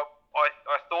right.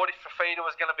 I thought if Fafita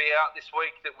was going to be out this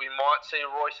week that we might see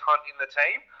Royce Hunt in the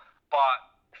team, but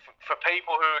for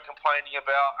people who are complaining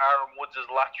about Aaron Woods'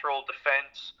 lateral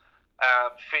defence,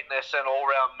 fitness and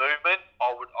all-round movement,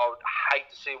 I would hate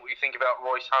to see what you think about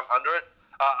Royce Hunt under it.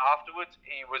 Afterwards,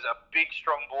 he was a big,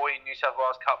 strong boy in New South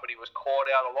Wales Cup, but he was caught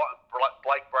out a lot.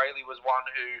 Blake Brayley was one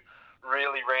who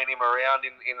really ran him around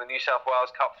in the New South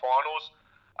Wales Cup finals.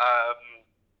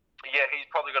 He's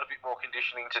probably got a bit more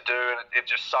conditioning to do, and it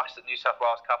just sucks that New South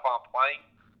Wales Cup aren't playing.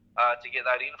 to get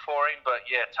that in for him. But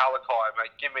yeah, Talakai,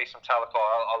 mate, give me some Talakai.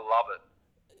 I love it.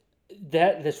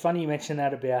 That's funny you mentioned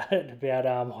that about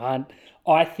Hunt.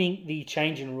 I think the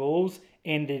change in rules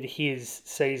ended his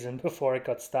season before it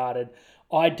got started.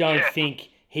 I don't think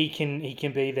he can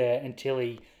be there until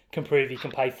he can prove he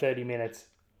can play 30 minutes.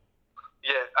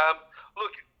 Yeah.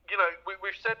 Look,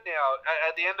 we've said now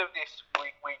at the end of this,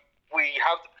 we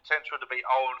have the potential to be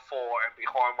 0-4 and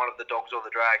behind one of the Dogs or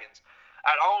the Dragons.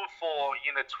 At 0-4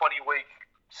 in a 20-week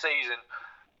season,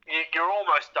 you're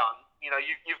almost done.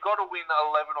 You've got to win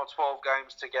 11 or 12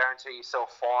 games to guarantee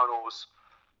yourself finals,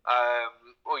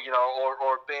 or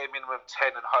a bare minimum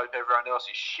 10 and hope everyone else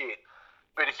is shit.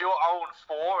 But if you're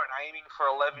 0-4 and aiming for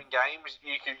 11 games,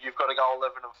 you've got to go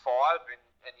 11-5,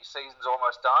 and your season's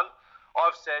almost done.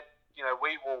 I've said,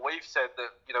 we've said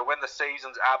that, when the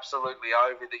season's absolutely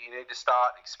over, that you need to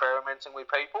start experimenting with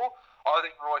people. I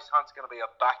think Royce Hunt's going to be a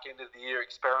back end of the year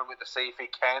experiment to see if he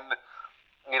can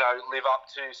live up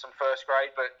to some first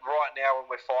grade. But right now, when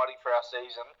we're fighting for our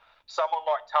season, someone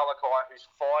like Talakai, who's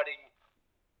fighting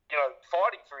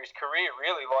for his career,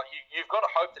 really, like you've got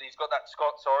to hope that he's got that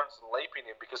Scott Sorensen leap in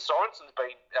him, because Sorensen's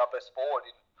been our best forward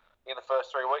in the first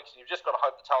 3 weeks, and you've just got to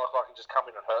hope that Talakai can just come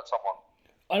in and hurt someone.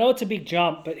 I know it's a big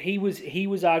jump, but he was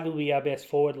arguably our best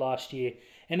forward last year,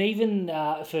 and even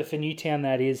for Newtown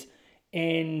that is.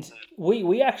 And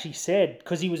we actually said,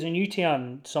 because he was a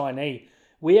Newtown signee,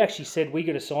 we actually said we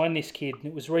got to sign this kid, and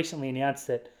it was recently announced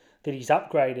that he's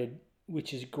upgraded,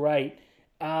 which is great.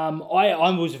 I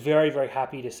was very, very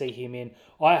happy to see him in.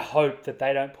 I hope that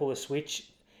they don't pull a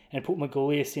switch and put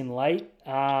Magoulias in late.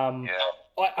 I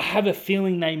have a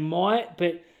feeling they might,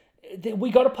 but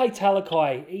we got to play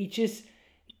Talakai.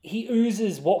 He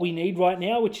oozes what we need right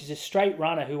now, which is a straight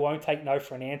runner who won't take no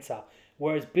for an answer.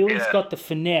 Whereas Billy's got the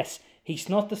finesse. He's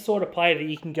not the sort of player that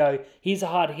you can go, here's a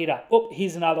hard hitter. Oh,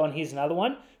 here's another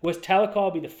one. Whereas Talakai will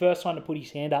be the first one to put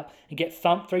his hand up and get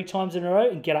thumped 3 times in a row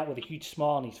and get up with a huge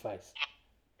smile on his face.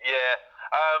 Yeah.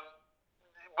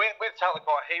 With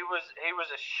Talakai, he was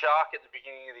a shark at the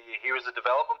beginning of the year. He was a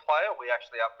development player. We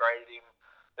actually upgraded him.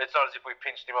 It's not as if we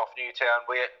pinched him off Newtown.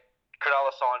 Cronulla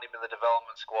signed him in the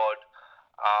development squad.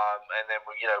 And then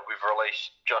we've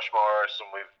released Josh Morris,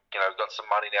 and we've got some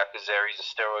money now because Zeri's a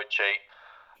steroid cheat.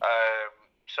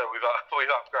 So we've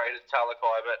upgraded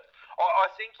Talakai, but I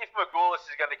think if Magoulias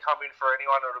is going to come in for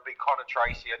anyone, it'll be Connor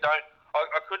Tracy.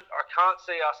 I can't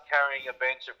see us carrying a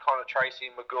bench of Connor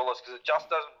Tracy and Magoulias, because it just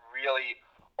doesn't really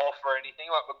offer anything.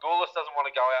 Like, Magoulias doesn't want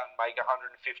to go out and make 150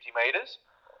 metres.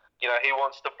 He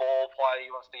wants to ball play,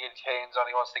 he wants to get his hands on,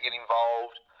 he wants to get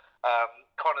involved.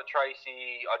 Connor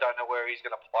Tracy, I don't know where he's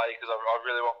going to play, because I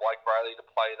really want Blake Brayley to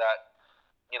play that,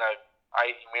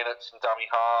 80 minutes and dummy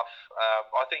half.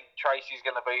 I think Tracy's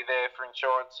going to be there for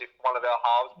insurance if one of our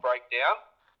halves break down.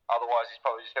 Otherwise, he's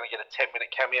probably just going to get a 10-minute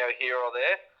cameo here or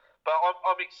there. But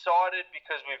I'm excited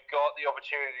because we've got the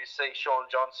opportunity to see Sean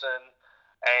Johnson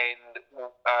and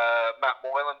Matt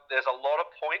Moylan. There's a lot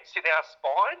of points in our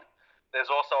spine.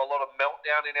 There's also a lot of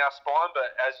meltdown in our spine.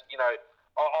 But as you know,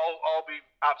 I'll be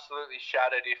absolutely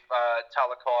shattered if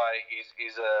Talakai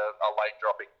is a late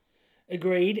dropping.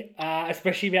 Agreed,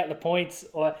 especially about the points.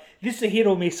 This is a hit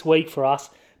or miss week for us,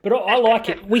 but I like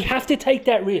it. We have to take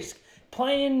that risk.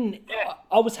 I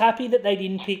was happy that they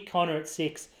didn't pick Connor at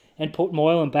 6 and put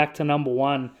Moylan back to number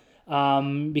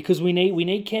 1, because we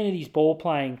need Kennedy's ball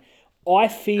playing. I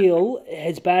feel,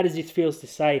 as bad as it feels to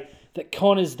say, that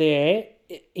Connor's there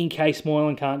in case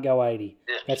Moylan can't go 80.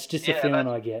 Yeah. That's just a feeling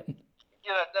I get.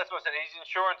 Yeah, that's what I said. He's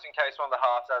insurance in case one of the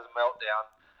halves has a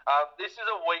meltdown. This is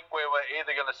a week where we're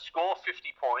either going to score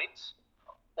 50 points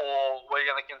or we're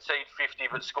going to concede 50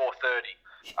 but score 30.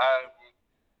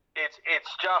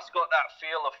 It's just got that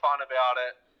feel of fun about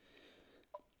it.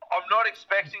 I'm not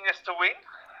expecting us to win.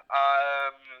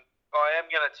 I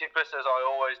am going to tip us, as I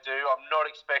always do. I'm not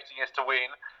expecting us to win,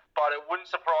 but it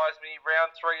wouldn't surprise me.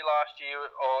 Round 4 last year,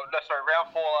 we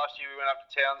went up to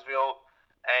Townsville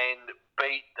and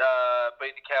beat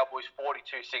the Cowboys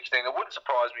 42-16. It wouldn't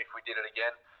surprise me if we did it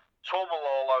again.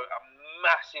 Tormalolo, a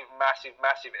massive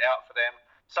out for them.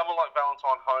 Someone like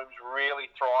Valentine Holmes really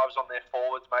thrives on their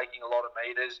forwards, making a lot of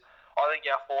meters. I think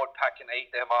our forward pack can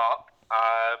eat them up.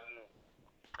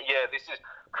 This is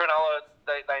Cronulla.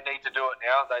 They need to do it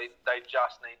now. They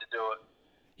just need to do it.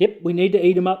 Yep, we need to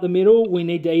eat them up the middle. We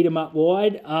need to eat them up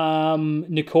wide.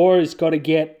 Nikora's got to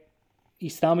get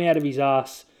his thumb out of his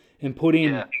ass and put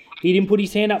in. Yeah. He didn't put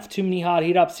his hand up for too many hard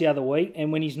hit-ups the other week,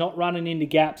 and when he's not running into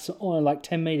gaps like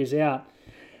 10 metres out,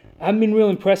 I haven't been real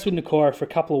impressed with Nikora for a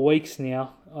couple of weeks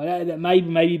now. That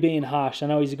maybe being harsh. I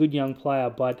know he's a good young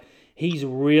player, but he's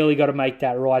really got to make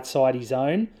that right side his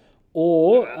own,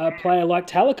 or a player like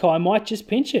Talakai might just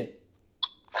pinch it.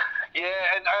 Yeah,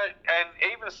 and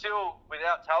even still,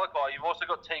 without Talakai, you've also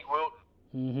got Teague Wilton.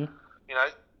 Mm-hmm. You know,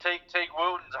 Teague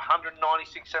Wilton's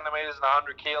 196 centimetres and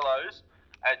 100 kilos,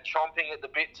 and chomping at the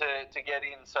bit to get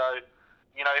in. So,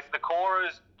 you know, if the core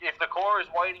is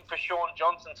waiting for Sean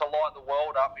Johnson to light the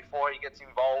world up before he gets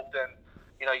involved, and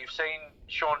you know, you've seen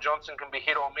Sean Johnson can be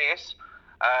hit or miss.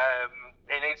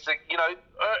 And it's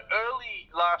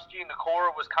early last year,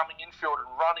 Nakora was coming infield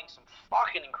and running some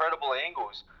fucking incredible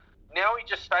angles. Now he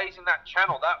just stays in that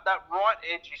channel. That right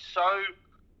edge is so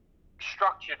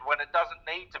structured when it doesn't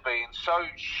need to be, and so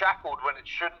shackled when it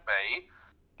shouldn't be.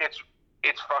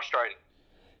 It's frustrating.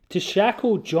 To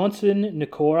shackle Johnson,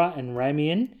 Nakora, and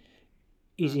Ramian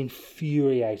is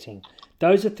infuriating.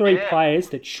 Those are three players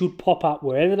that should pop up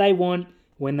wherever they want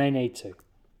when they need to.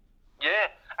 Yeah,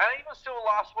 and even still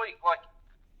last week, like,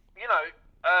 you know,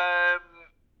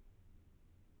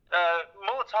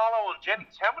 Mulatalo and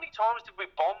Jennings, how many times did we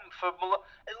bomb for Mulatalo?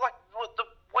 Like,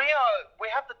 we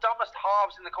have the dumbest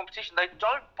halves in the competition. They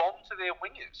don't bomb to their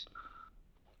wingers.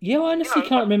 Yeah, I honestly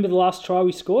can't remember the last try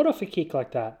we scored off a kick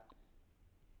like that.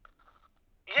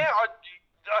 Yeah,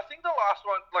 I think the last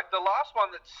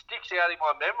one that sticks out in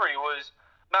my memory was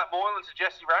Matt Moylan to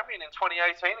Jesse Ramian in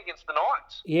 2018 against the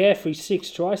Knights. Yeah, for his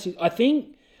 6 tries. I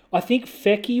think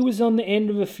Fecky was on the end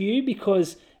of a few,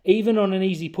 because even on an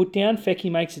easy put down,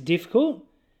 Fecky makes it difficult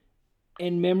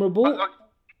and memorable. I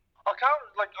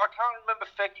can't remember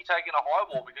Fecky taking a high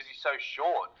ball because he's so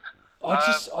short.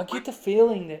 I get the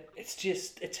feeling that it's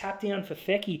tap down for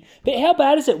Fecky. But how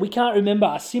bad is it? We can't remember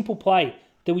a simple play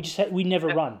that we never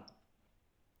run.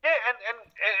 Yeah,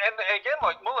 and again,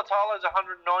 like, Mulatalo's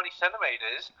 190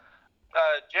 centimetres.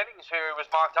 Jennings, who was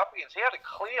marked up against, he had a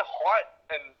clear height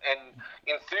and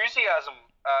enthusiasm.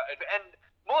 And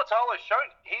Mulatalo's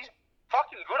shown he's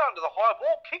fucking good under the high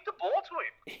ball. Kick the ball to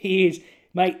him. He is,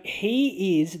 mate.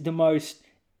 He is the most.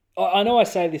 I know I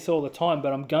say this all the time,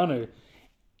 but I'm gonna.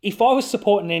 If I was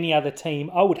supporting any other team,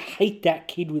 I would hate that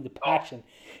kid with a passion.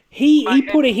 He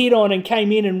put a hit on and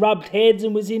came in and rubbed heads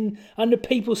and was in under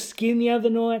people's skin the other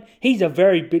night. He's a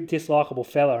very bit dislikable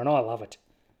fella, and I love it.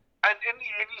 And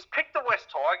he's picked the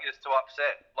West Tigers to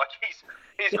upset. Like, he's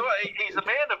a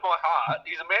man of my heart.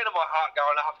 He's a man of my heart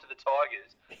going after the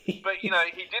Tigers. But, you know,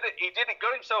 he did it.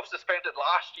 Got himself suspended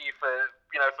last year for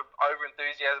over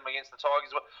enthusiasm against the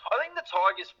Tigers. I think the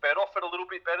Tigers fed off it a little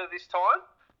bit better this time.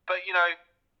 But, you know,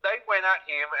 they went at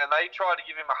him and they tried to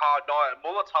give him a hard night, and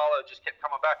Mulatalo just kept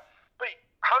coming back. But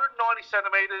 190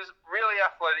 centimetres, really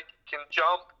athletic, can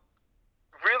jump,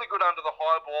 really good under the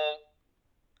high ball.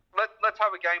 Let's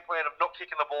have a game plan of not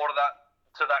kicking the ball to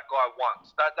that guy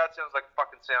once. That sounds like a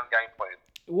fucking sound game plan.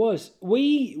 It was.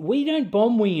 We don't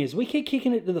bomb wingers. We keep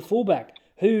kicking it to the fullback,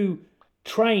 who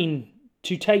train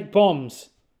to take bombs.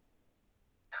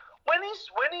 When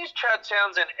is Chad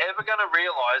Townsend ever going to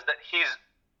realise that his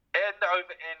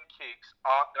end-over-end kicks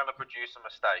aren't going to produce a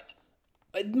mistake?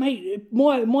 Mate,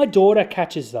 my daughter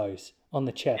catches those on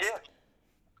the chest.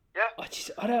 Yeah.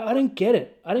 I don't get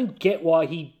it. I don't get why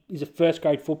he is a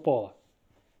first-grade footballer.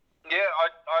 Yeah,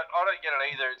 I don't get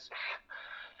it either. And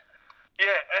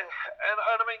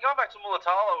I mean, going back to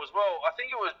Mulatalo as well, I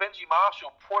think it was Benji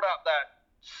Marshall put up that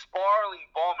spiralling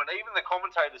bomb, and even the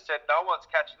commentator said no one's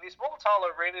catching this.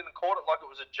 Mulatalo ran in and caught it like it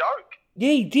was a joke.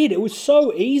 Yeah, he did. It was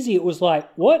so easy. It was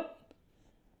like, what?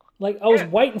 Like, I was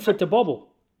waiting for it to bobble.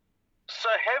 So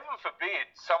heaven forbid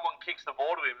someone kicks the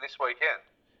ball to him this weekend.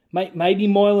 Mate, maybe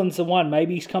Moylan's the one.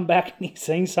 Maybe he's come back and he's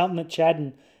seen something that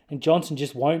Chad and Johnson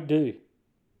just won't do.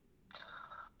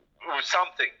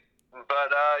 Something.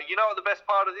 But you know what the best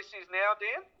part of this is now,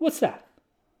 Dan? What's that?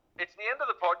 It's the end of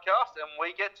the podcast and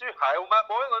we get to hail Matt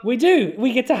Moylan. We do.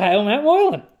 We get to hail Matt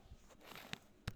Moylan.